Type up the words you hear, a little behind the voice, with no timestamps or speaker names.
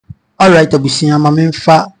Alright, abusia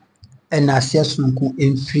mamemfa na asiasunku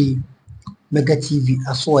emfiri Mega TV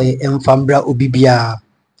aso ye emfambra obibia.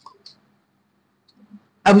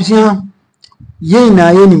 Abusia ye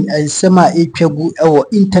na ye nim ensema etwagu ewo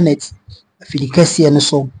internet afilikase ne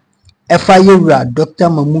so. Efa yewura Dr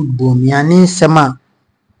Bawumia ne nsema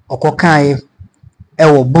okokae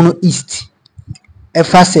ewo Bono East.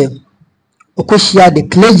 Efa se okoshia de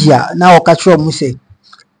clergy na okatro mu se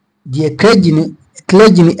de clergy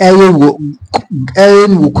ni eyewo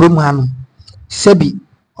krom hanu sebi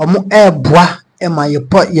omo eboa ema ye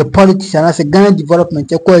politics and as a Ghana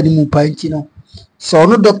development ekwa animu panchi no so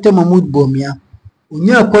no Dr Bawumia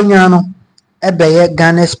onya akonya no ebeye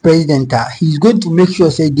Ghana's president he's going to make sure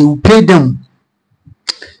say they will pay them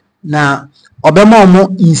na obema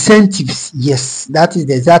omo incentives. Yes, that is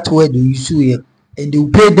the exact word we use here, and they will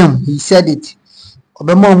pay them. He said it.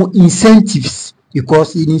 Obema omo incentives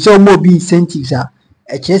because it is more be incentives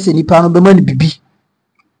chese nipa no bema ni bibi.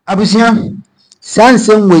 Abusia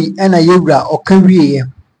sansem we na yewura okawie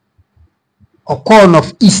okon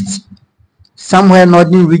of east somewhere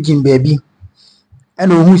northern region baby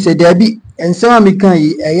and who said there be and some me kan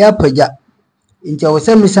eya paja nti o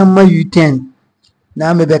se me samma U10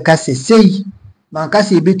 na me be kase sei man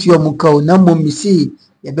kase betu omuka o na mo mi sei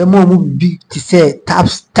ye be mo bibi ti say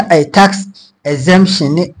tax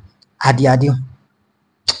exemption ne ade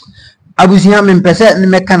abusia me mpese ne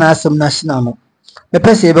meka na asem national no me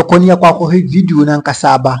pese ye be koni akwa video na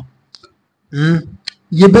nkasa aba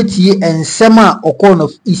ye betie ensema okon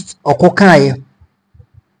of east okokaye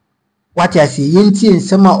what I say yenti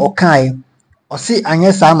ensema okaye osi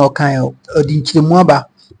anyesa na okaye odi nchiremu aba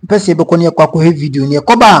pese be koni akwa video ne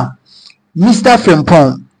koba Mr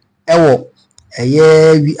Frempong ewo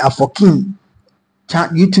we afokin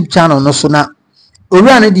YouTube channel no so na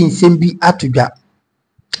owura ne di nsem bi atodwa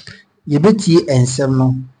ye betie ensem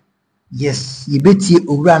no. Yes, ye betie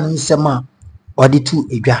owura no nsem a odi tu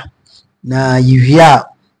edwa na yihia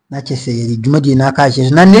na chese ye dwumadi na aka chese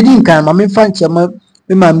na nedi nkan ma memfa nchema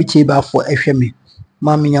me ma mi cheba fo ehwe me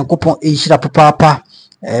ma mi yankopon ehira papa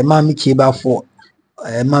ma mi cheba fo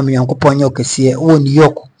ma mi yankopon nya okese wo New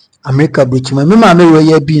York America brochima me ma me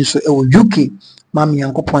roya bi nso e wo UK ma mi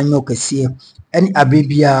yankopon nya okese eni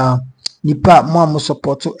abebia nipa mo am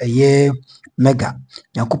support eye Mega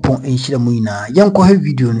yankopon ehira mu ina yanko ha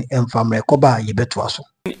video no emfamre koba ye beto aso.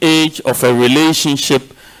 Age of a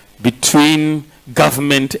relationship between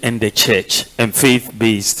government and the church and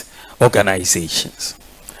faith-based organizations.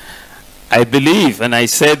 I believe, and I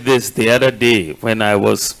said this the other day when I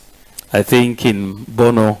was, I think, in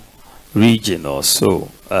Bono region or so,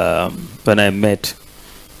 when I met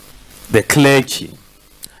the clergy,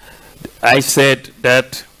 I said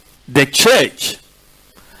that the church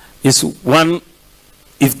is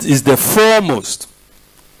the foremost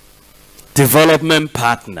development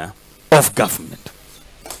partner of government.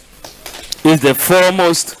 Is the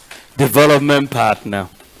foremost development partner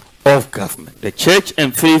of government. The church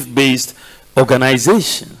and faith-based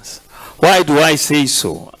organizations. Why do I say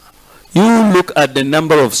so? You look at the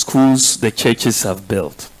number of schools the churches have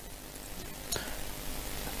built.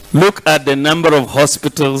 Look at the number of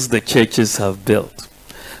hospitals the churches have built.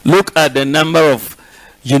 Look at the number of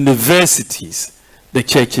universities the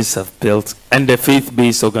churches have built and the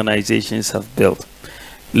faith-based organizations have built.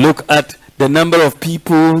 Look at the number of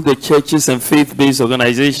people the churches and faith-based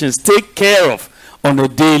organizations take care of on a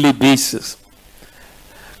daily basis.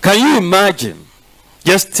 Can you imagine,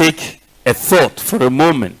 just take a thought for a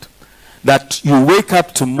moment, that you wake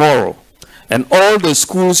up tomorrow and all the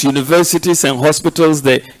schools, universities and hospitals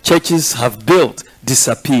the churches have built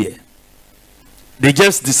disappear. They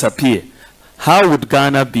just disappear. How would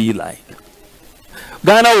Ghana be like?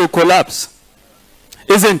 Ghana will collapse,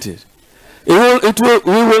 isn't it? We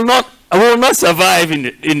will not survive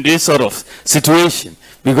in this sort of situation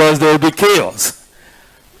because there will be chaos.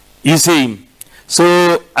 You see,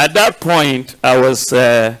 so at that point I was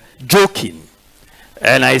joking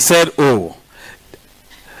and I said, oh,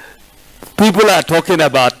 people are talking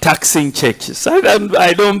about taxing churches.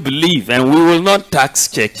 I don't believe, and we will not tax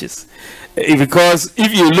churches because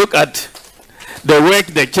if you look at the work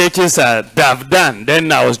the churches have done,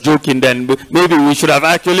 then I was joking, then maybe we should have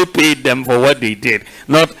actually paid them for what they did,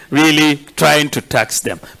 not really trying to tax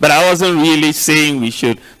them. But I wasn't really saying we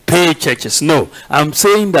should pay churches. No, I'm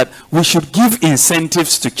saying that we should give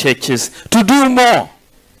incentives to churches to do more.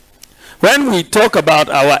 When we talk about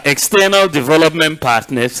our external development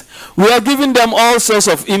partners, we are giving them all sorts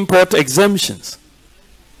of import exemptions.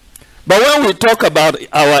 But when we talk about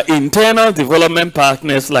our internal development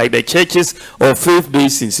partners like the churches or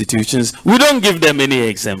faith-based institutions, we don't give them any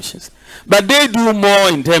exemptions. But they do more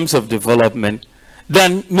in terms of development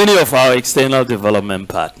than many of our external development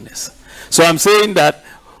partners. So I'm saying that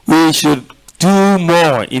we should do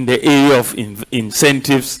more in the area of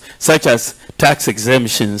incentives, such as tax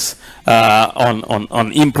exemptions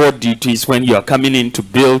on import duties when you are coming in to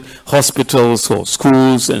build hospitals or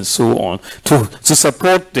schools and so on, to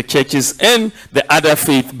support the churches and the other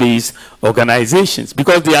faith-based organizations,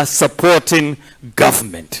 because they are supporting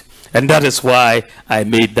government. And that is why I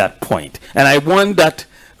made that point. And I want that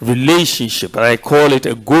relationship, I call it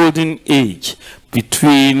a golden age,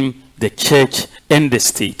 between the church and the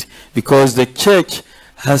state, because the church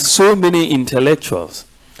has so many intellectuals,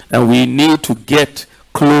 and we need to get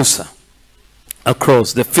closer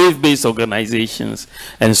across the faith-based organizations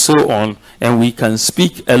and so on, and we can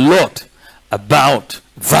speak a lot about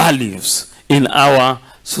values in our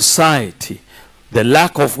society, the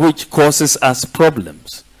lack of which causes us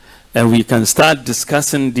problems. And we can start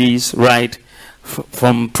discussing these right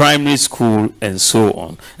from primary school and so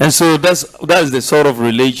on. And so that's the sort of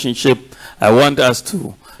relationship I want us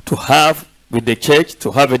to have with the church,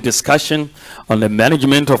 to have a discussion on the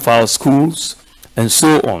management of our schools and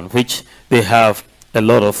so on, which they have a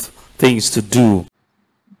lot of things to do.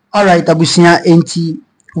 All right, Abusia enti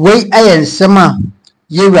we ayen sema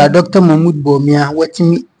yewra Dr. Bawumia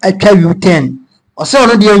watimi atwa U10 ose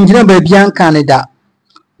ono de ngina ba bia Canada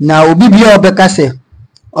na obi bia obeka se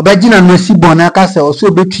obagina no si bona ka se oso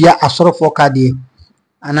obetua asorofo kade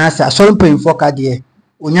anasa asoropemfo kade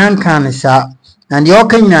onyanka ne sa na de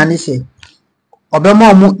oka nyina ne se obema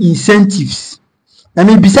omo incentives na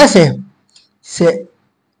me bisa se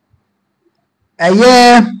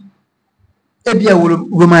aye ebia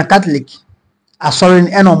Roman Catholic asorin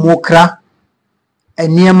eno mokra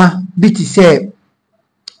eniema biti se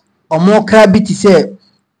omokra biti se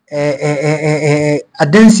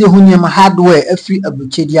adanse hunyema hardware afri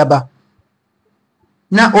abuchedi aba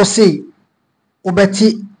na ose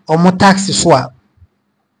obeti omo tax so a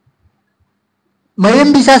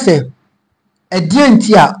mayem bisa se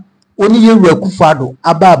edienti a oni yewura kufado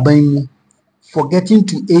aba aban mu for getting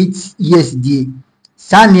to 8 years die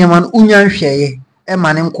sa neman unyan hweye e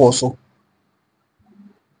mane nkoso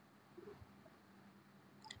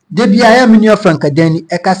debia ya minio frankadani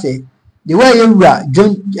ekase the way yewura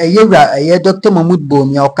Dr.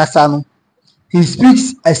 Bawumia okasa no, he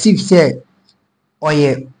speaks as if say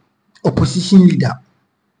oye opposition leader.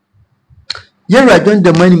 Yewura John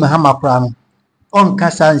the money Mahama Prano on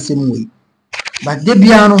kasa nsem we, but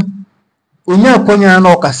debia no onya konya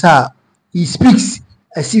na okasa, he speaks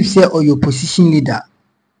as if say oye opposition leader,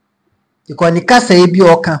 because ni kasa ebi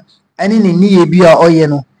oka ani ni ebi a oye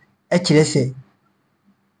no e kire se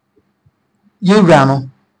yewura no.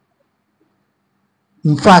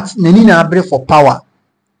 In fact, nani na abre for power.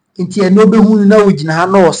 Inti enobe hunu na ojina ha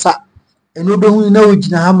no osa. Enobe hunu na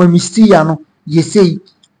ojina ha ma mistiya no. Ye say,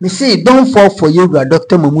 me say don't fall for yewura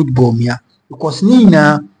Dr. Bawumia, because ni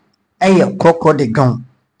na eye krokro de gon.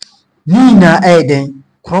 Ni na eye den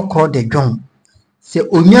krokro de gon. Se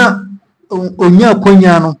onya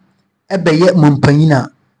konya no ebeye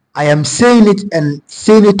mumpanyina. I am saying it and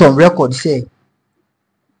saying it on record, say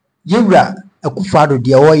yewura akufado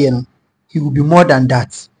de oye no, he will be more than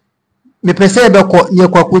that. Me pese beko nye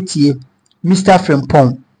kwa kwetie Mr.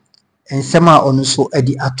 Frempong and sema ono so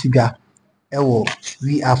edi atudwa ewo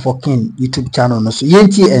We Are For King YouTube channel no so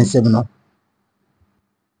yenti ensem no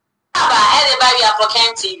aba everybody We Are For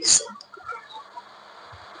King TV so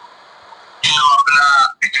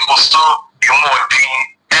it was so you more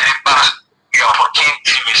thing everybody We Are For King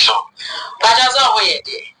TV so but that's all we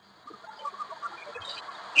did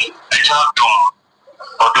I don't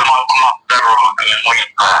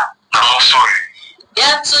I'm sorry.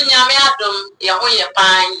 Yes, Yami Adam, Yahoya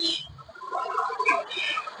Pine.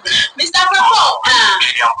 Mr. Papa,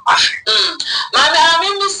 my baby,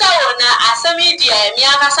 Miss Sona, as a media,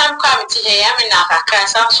 Miaka Sam Committee, Yaminaka,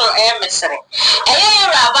 Samso emissary. A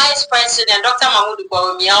Vice President, Dr.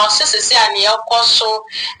 Bawumia, Sister Neil Cosso,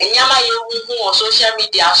 and Yama, who was social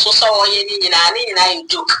media, so saw you in I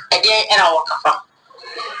do again and I walk from.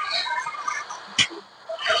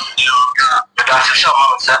 But as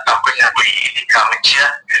someone said, I'm going to be coming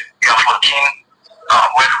here. You are for King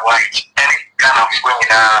worldwide. Any kind of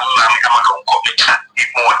women are not competent. If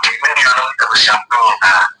more many are not the champion.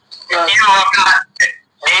 You know,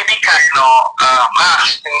 maybe kind of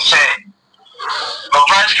mass and say, the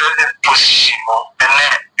vice president position and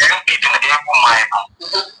then NPP in the able mind.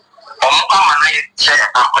 Say,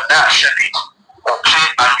 I'm a actually okay,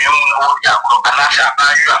 and you know, and that's a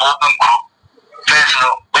open group. There's no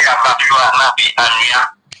way about you are not be and we are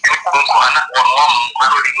or mom, I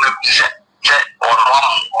don't even say or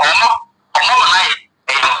mom,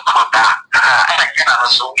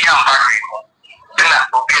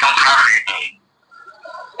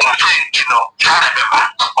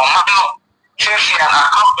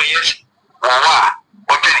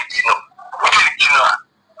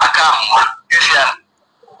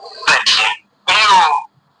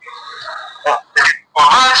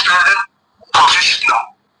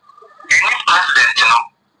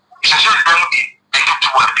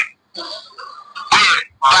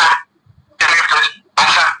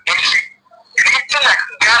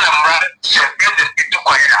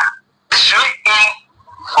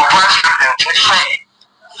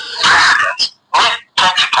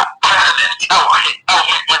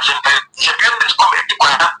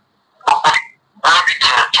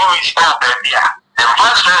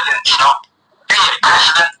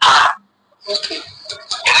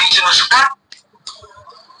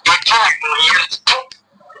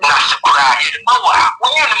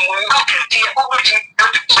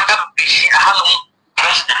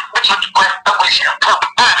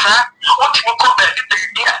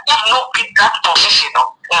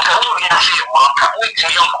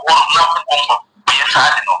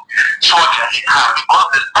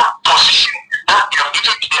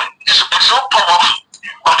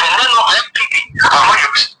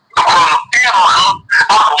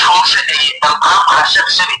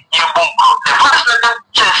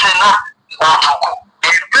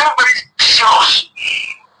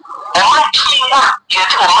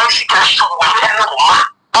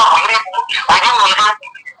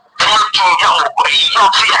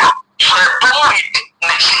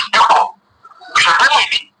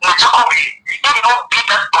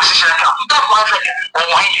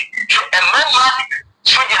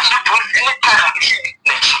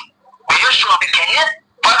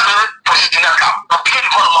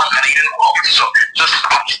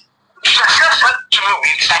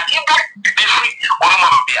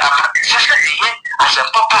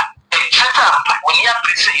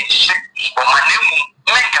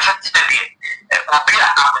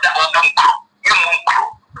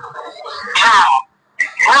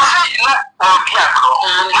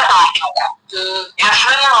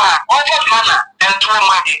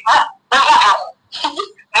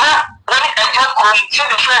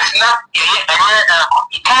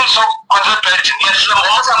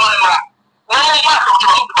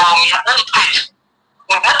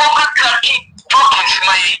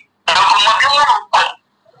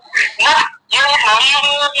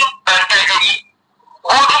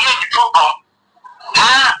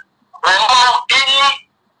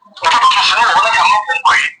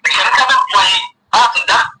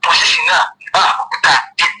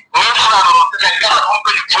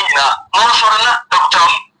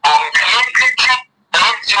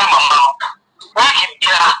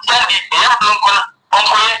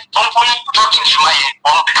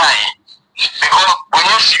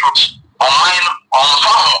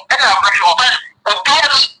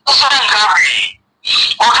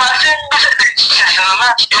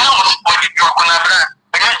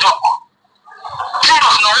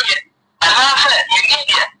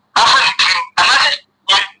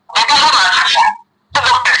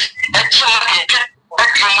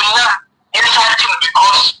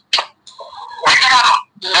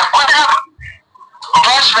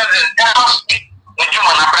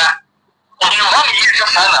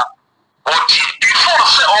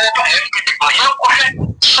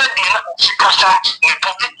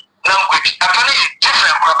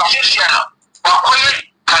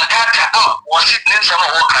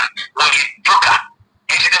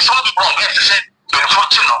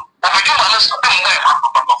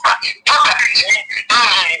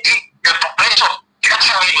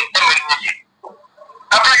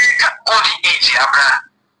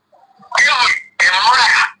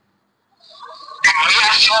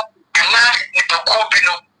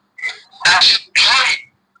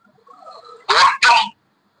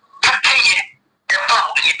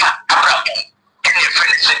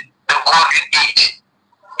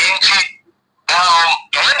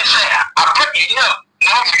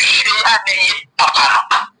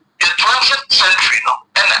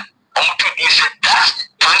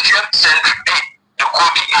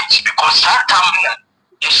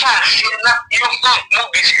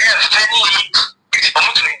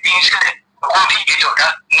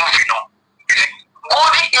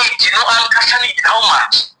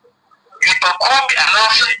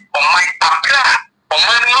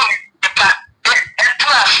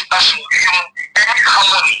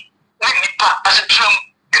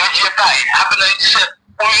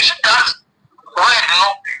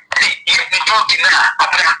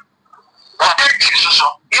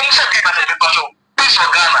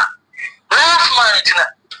 last month, you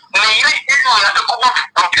have to go up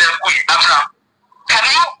to the Abraham. Can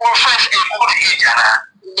you profess a good age?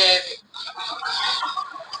 Yes.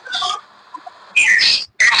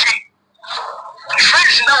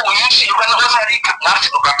 First, now we see when I was at the last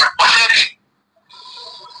of the process.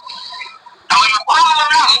 Now you all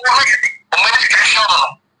know when it's a show.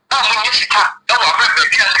 Oh, when you see that, I will break the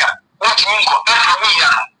Bianca. What you go after me?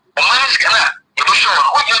 When it's gonna, it was shown.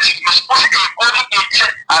 What you think you're supposed to be body age.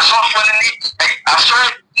 I saw funny. I saw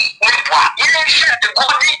it. You didn't share the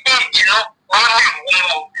body age, you know. Only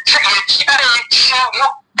say you can't see you.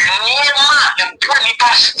 And 20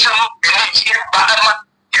 past some energy, but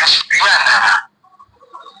yes,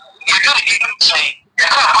 you don't even say, you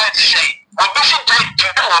can't quite say, when you should take to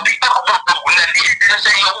know the other when they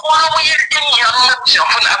say, why are you in your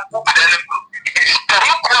yourself and up with the can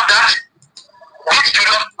you call that? Which you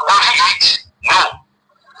don't want to eat? No.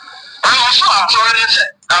 I also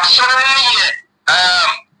I'm sorry,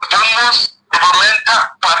 almost governmental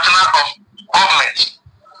partner of government.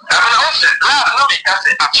 I mean, also, no, because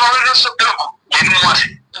I'm sorry, this is you know what?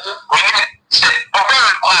 We need to say,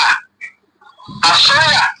 I'm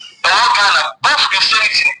sorry, all kind of both the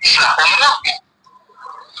things is a homework.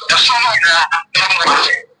 The song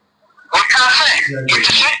we can't say, it's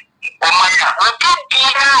a shit, oh my God, we can't be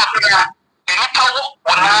here, and you know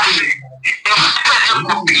what I say. If you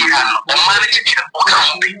could be here, or manage to get a book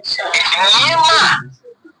on me, it's near man.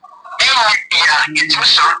 It's a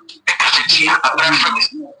sort of here, a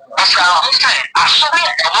reference. As I'm saying, I saw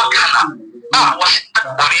it, I was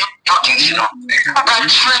what you talking, you know. But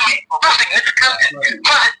it's really significant.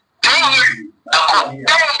 But 10 years ago,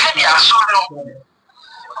 I saw no.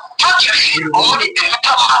 What you see, only in the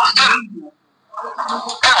top of them.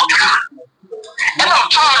 And I'm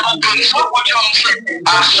trying to be so what you say.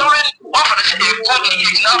 I saw it, what for the 40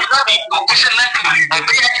 years now, it's a neck, I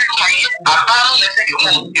pay a battle, let's say,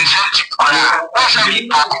 in Santi. What's a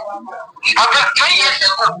people? About 10 years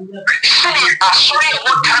ago, I saw it,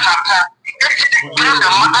 what kind of car? It's the kind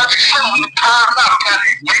of man, I'm saying, the power of car,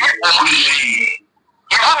 you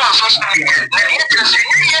have social media, then you can say,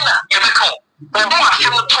 you become, or more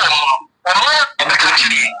than the term, or more in the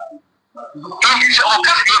country. It's all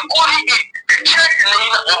because you're only a church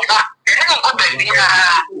name of that, and then go back here.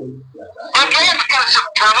 Again, because of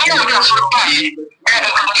Premier of Supply, and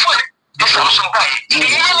control is also by the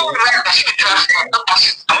end trust and the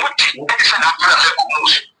opposite, and what is an umbrella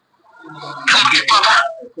moves. Papa,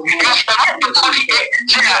 because the body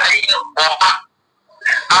is over.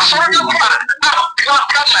 I saw the one,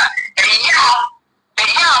 a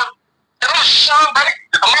young, there was somebody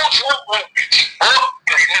among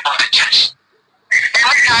the church. And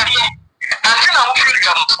I think I'm free to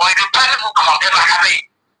come for the panel of the Happy.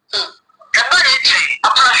 And then it's a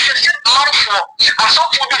precious month for I saw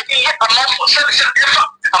for the year a month for 7 September,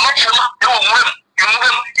 a month for no women, you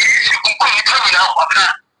can put it coming out of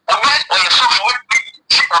that. Or your social work,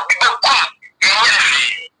 or people come,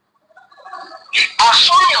 I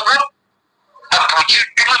saw your work, a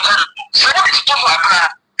project, so what is to my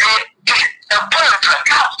brother? The bird,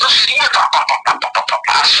 the sea,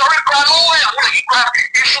 I'm sorry, Grandma,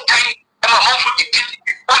 it's a day, and I'm off with it.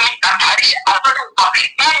 Only a party, I don't know,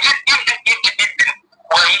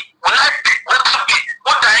 when I pick what to be,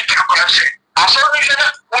 what I can say. I saw the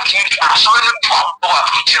what you are so in the top of a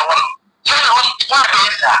picture one. You know what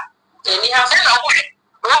is that? Then you have said,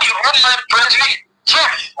 when you run my president,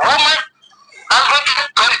 yes, woman, I'm going to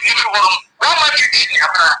go to the room, woman, you see,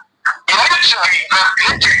 eventually, I'm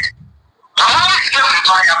elected. I'm always going to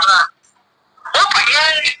my plan. What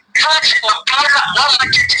again, church will be a one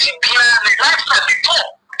like it is in the lifetime before.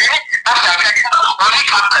 After I got only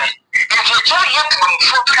company. If you tell you to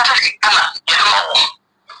full capacity, you know.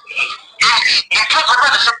 You talk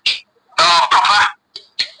about the Papa,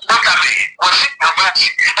 look at me, was it the best?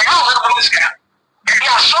 I know what this guy. If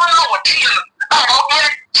you are so low at you,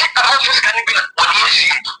 check the office can be what you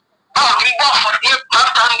see. Oh, we go for the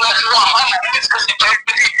after you are money, because the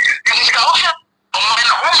it is caution.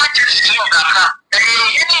 How much is it that?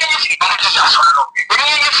 You need to see what is also. You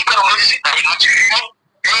need to see what is it that you need to see.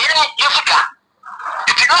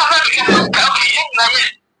 If you don't have it, okay, you know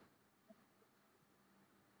it.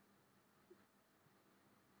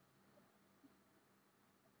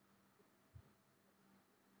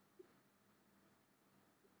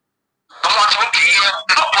 I'm not looking here,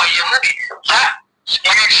 no boy, you're ready. That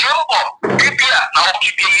is simple. Maybe now,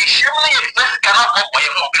 if you surely this cannot go by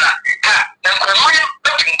your mobile, then come on,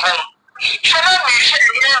 looking home. Shall I be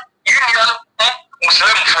here? You know,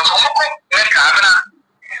 Muslim for Hoko, make a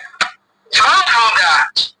so I know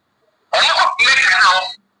that. I know make a now.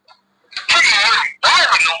 Hey, I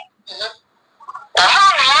don't know.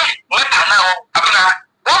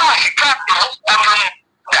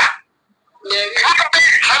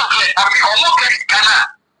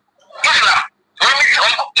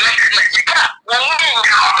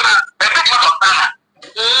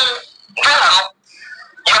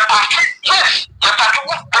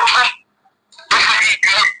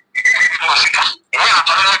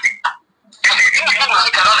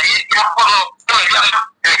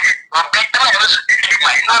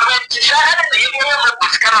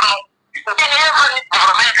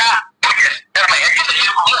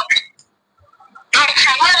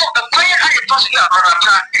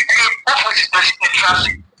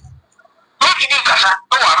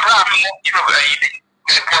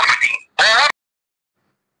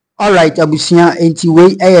 All right, abusia enti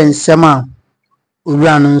we nsem a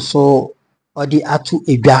owura no nso odi atu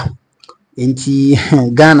edwa enti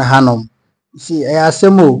Ghana hanom si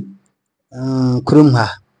asem o kurum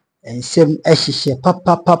ha nsem ehihye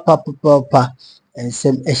papa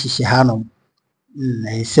nsem ehihye hanom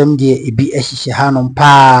nsem de ebi ehihye hanom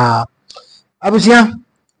pa abusia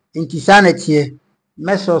enti sanetie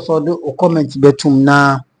meso do o comment betum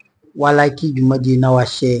na wa like dwumadi na wa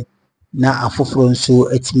share na afoforo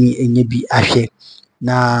nso etimi enye bi ahwe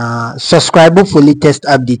na subscribe for latest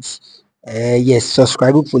updates. Yes,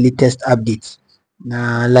 subscribe for latest updates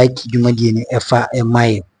na like dwumadi ni efa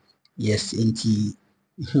email. Yes, enti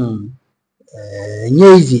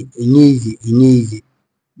easy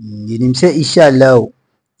yinim se inshallah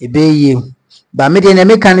ebeye ba me de na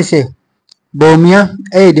me kan se Bawumia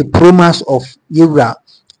the promise of Yura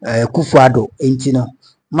Kufuado enti no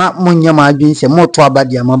ma munya ma adwin se mo to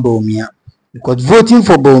abade ama Bawumia, because voting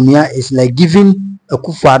for Bawumia is like giving a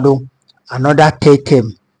Kufuado another third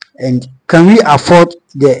term. And can we afford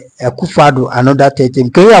the Kufuado another third term?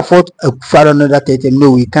 Can we afford a Kufuado another third term?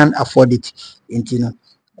 No, we can't afford it.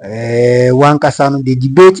 One kasano, the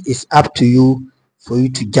debate is up to you for you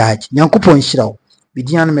to judge. Nyankopon shiraw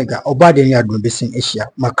bidian mega obade ya do besin Asia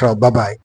makra. Bye bye.